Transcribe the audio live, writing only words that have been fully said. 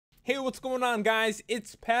Hey, what's going on, guys?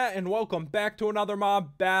 It's Pat, and welcome back to another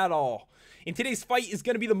mob battle. In today's fight is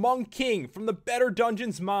going to be the Monk King from the Better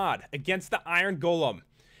Dungeons mod against the Iron Golem.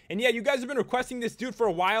 And yeah, you guys have been requesting this dude for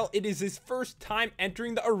a while. It is his first time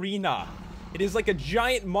entering the arena. It is like a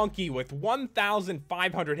giant monkey with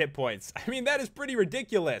 1,500 hit points. I mean, that is pretty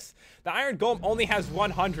ridiculous. The Iron Golem only has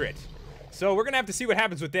 100. So we're going to have to see what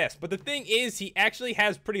happens with this. But the thing is, he actually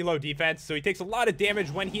has pretty low defense, so he takes a lot of damage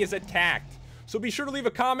when he is attacked. So be sure to leave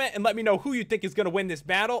a comment and let me know who you think is going to win this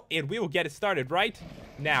battle, and we will get it started right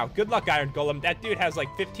now. Good luck, Iron Golem. That dude has like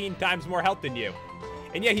 15 times more health than you.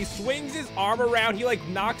 And yeah, he swings his arm around. He like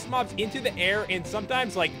knocks mobs into the air and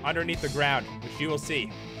sometimes like underneath the ground, which you will see.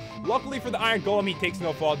 Luckily for the Iron Golem, he takes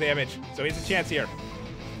no fall damage, so he has a chance here.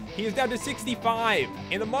 He is down to 65,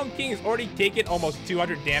 and the Monk King has already taken almost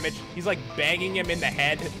 200 damage. He's like banging him in the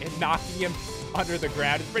head and knocking him under the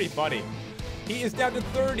ground. It's pretty funny. He is down to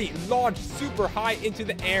 30, launched super high into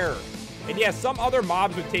the air. And yeah, some other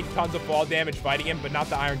mobs would take tons of fall damage fighting him, but not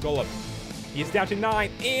the Iron Golem. He is down to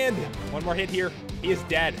 9, and one more hit here. He is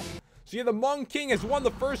dead. So yeah, the Monk King has won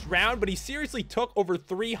the first round, but he seriously took over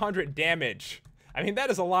 300 damage. I mean,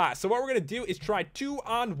 that is a lot. So what we're going to do is try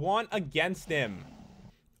 2-on-1 against him.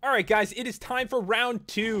 Alright guys, it is time for round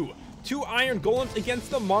 2. 2 Iron Golems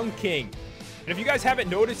against the Monk King. And if you guys haven't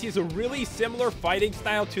noticed, he has a really similar fighting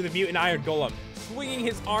style to the Mutant Iron Golem, swinging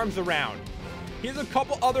his arms around. He has a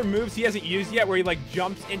couple other moves he hasn't used yet where he like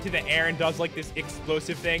jumps into the air and does like this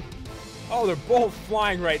explosive thing. Oh, they're both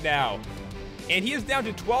flying right now. And he is down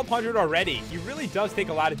to 1,200 already. He really does take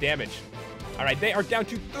a lot of damage. Alright, they are down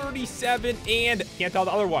to 37 and can't tell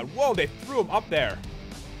the other one. Whoa, they threw him up there.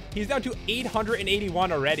 He's down to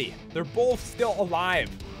 881 already. They're both still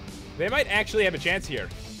alive. They might actually have a chance here.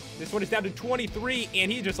 This one is down to 23,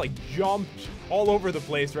 and he just, like, jumped all over the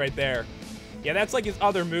place right there. Yeah, that's, like, his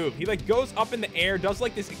other move. He, like, goes up in the air, does,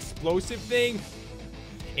 like, this explosive thing,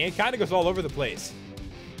 and kind of goes all over the place.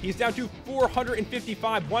 He's down to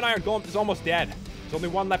 455. One Iron Golem is almost dead. There's only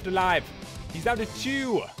one left alive. He's down to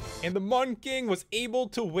 2, and the Monk King was able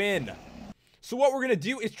to win. So what we're going to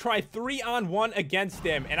do is try 3-on-1 against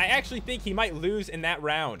him, and I actually think he might lose in that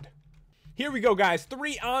round. Here we go, guys.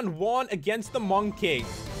 3-on-1 against the Monk King.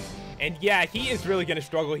 And yeah, he is really going to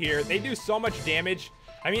struggle here. They do so much damage.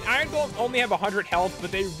 I mean, Iron Golems only have 100 health,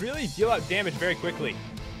 but they really deal out damage very quickly.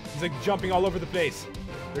 He's like jumping all over the place.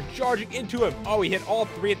 They're charging into him. Oh, he hit all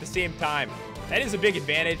 3 at the same time. That is a big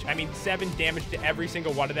advantage. I mean, 7 damage to every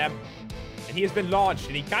single one of them. And he has been launched,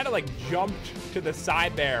 and he kind of like jumped to the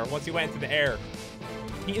side there once he went into the air.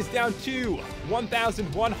 He is down to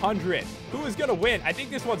 1,100. Who is going to win? I think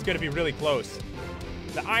this one's going to be really close.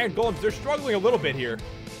 The Iron Golems, they're struggling a little bit here.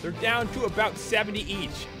 They're down to about 70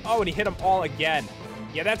 each. Oh, and he hit them all again.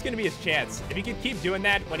 Yeah, that's going to be his chance. If he can keep doing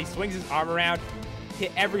that when he swings his arm around,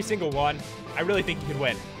 hit every single one, I really think he could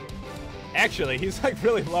win. Actually, he's like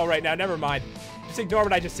really low right now. Never mind. Just ignore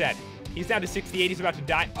what I just said. He's down to 68. He's about to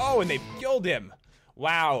die. Oh, and they've killed him.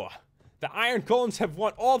 Wow. The Iron Golems have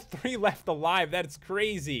won all 3 left alive. That's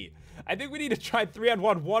crazy. I think we need to try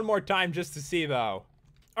 3-on-1 one more time just to see, though.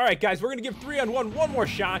 All right, guys, we're going to give 3-on-1 one more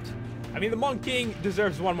shot. I mean, the Monk King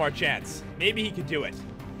deserves one more chance. Maybe he could do it.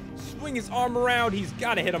 Swing his arm around. He's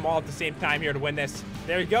got to hit them all at the same time here to win this.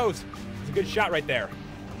 There he goes. It's a good shot right there.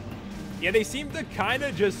 Yeah, they seem to kind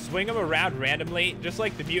of just swing him around randomly, just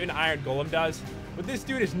like the Mutant Iron Golem does. But this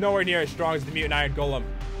dude is nowhere near as strong as the Mutant Iron Golem.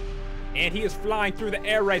 And he is flying through the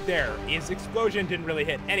air right there. His explosion didn't really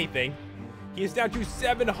hit anything. He is down to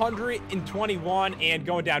 721 and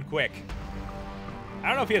going down quick. I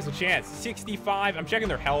don't know if he has a chance. 65. I'm checking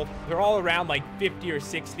their health. They're all around like 50 or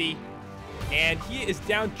 60. And he is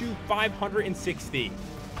down to 560.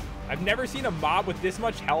 I've never seen a mob with this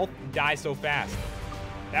much health die so fast.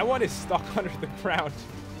 That one is stuck under the ground.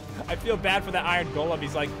 I feel bad for that Iron Golem.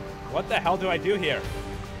 He's like, what the hell do I do here?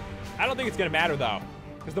 I don't think it's going to matter, though,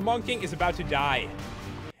 because the Monk King is about to die.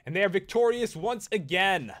 And they are victorious once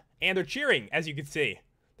again. And they're cheering, as you can see.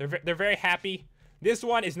 They're very happy. This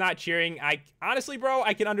one is not cheering. Honestly, bro,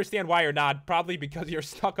 I can understand why you're not. Probably because you're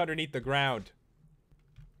stuck underneath the ground.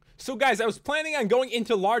 So, guys, I was planning on going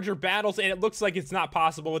into larger battles, and it looks like it's not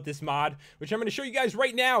possible with this mod, which I'm going to show you guys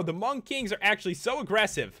right now. The Monk Kings are actually so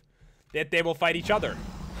aggressive that they will fight each other.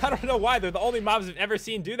 I don't know why. They're the only mobs I've ever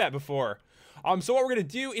seen do that before. So what we're going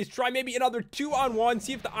to do is try maybe another 2-on-1,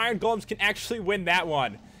 see if the Iron Golems can actually win that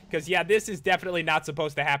one. Because, yeah, this is definitely not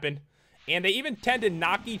supposed to happen. And they even tend to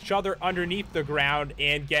knock each other underneath the ground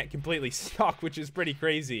and get completely stuck, which is pretty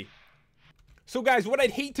crazy. So, guys, what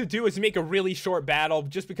I'd hate to do is make a really short battle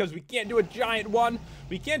just because we can't do a giant one.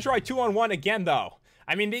 We can try 2-on-1 again, though.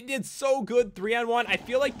 I mean, they did so good 3-on-1. I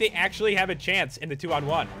feel like they actually have a chance in the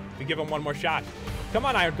 2-on-1 to give them one more shot. Come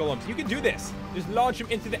on, Iron Golems. You can do this. Just launch him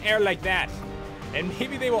into the air like that. And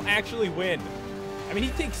maybe they will actually win. I mean, he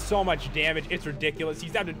takes so much damage. It's ridiculous.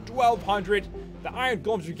 He's down to 1,200. The Iron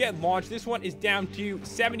Golems are getting launched. This one is down to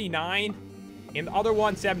 79. And the other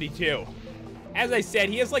one, 72. As I said,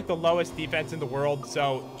 he has like the lowest defense in the world.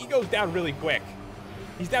 So he goes down really quick.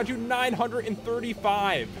 He's down to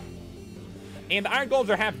 935. And the Iron Golems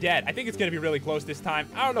are half dead. I think it's going to be really close this time.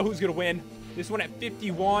 I don't know who's going to win. This one at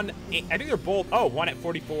 51. I think they're both. Oh, one at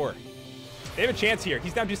 44. They have a chance here.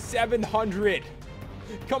 He's down to 700.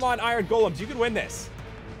 Come on, Iron Golems. You can win this.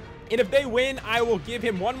 And if they win, I will give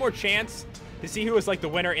him one more chance to see who is like the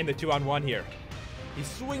winner in the 2-on-1 here. He's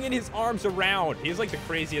swinging his arms around. He has like the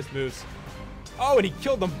craziest moves. Oh, and he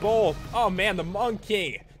killed them both. Oh, man, the Monk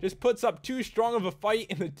King just puts up too strong of a fight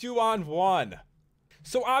in the 2-on-1.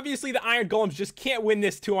 So obviously the Iron Golems just can't win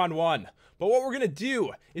this 2-on-1. But what we're going to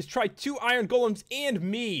do is try 2 Iron Golems and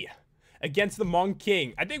me against the Monk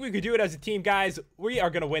King. I think we could do it as a team, guys. We are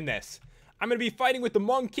going to win this. I'm going to be fighting with the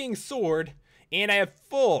Monk King sword, and I have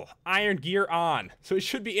full iron gear on. So it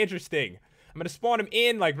should be interesting. I'm going to spawn him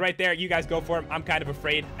in, like right there. You guys go for him. I'm kind of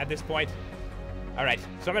afraid at this point. All right,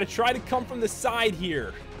 so I'm going to try to come from the side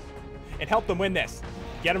here and help them win this.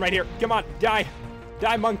 Get him right here. Come on, die.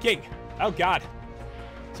 Die, Monk King. Oh, God.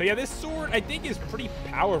 So yeah, this sword, I think, is pretty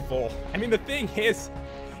powerful. I mean, the thing is,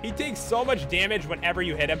 he takes so much damage whenever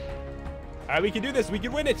you hit him. All right, we can do this. We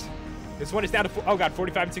can win it. This one is down to, oh God,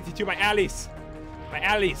 45 and 62. My allies. My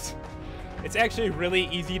allies. It's actually really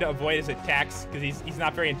easy to avoid his attacks because he's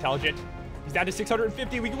not very intelligent. He's down to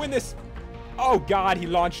 650. We can win this. Oh God, he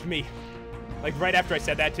launched me. Like right after I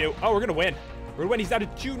said that too. Oh, we're going to win. We're going to win. He's down to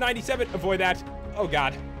 297. Avoid that. Oh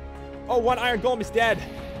God. Oh, one Iron Golem is dead.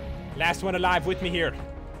 Last one alive with me here.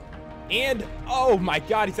 And, oh my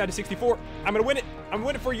God, he's down to 64. I'm going to win it. I'm going to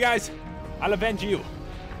win it for you guys. I'll avenge you.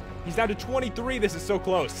 He's down to 23. This is so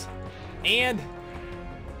close. And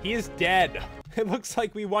he is dead. It looks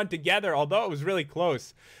like we won together, although it was really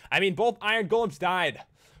close. I mean, both Iron Golems died.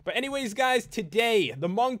 But anyways, guys, today, the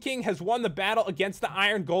Monk King has won the battle against the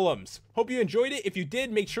Iron Golems. Hope you enjoyed it. If you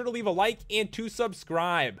did, make sure to leave a like and to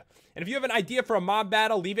subscribe. And if you have an idea for a mob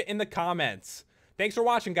battle, leave it in the comments. Thanks for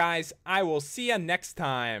watching, guys. I will see you next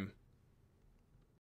time.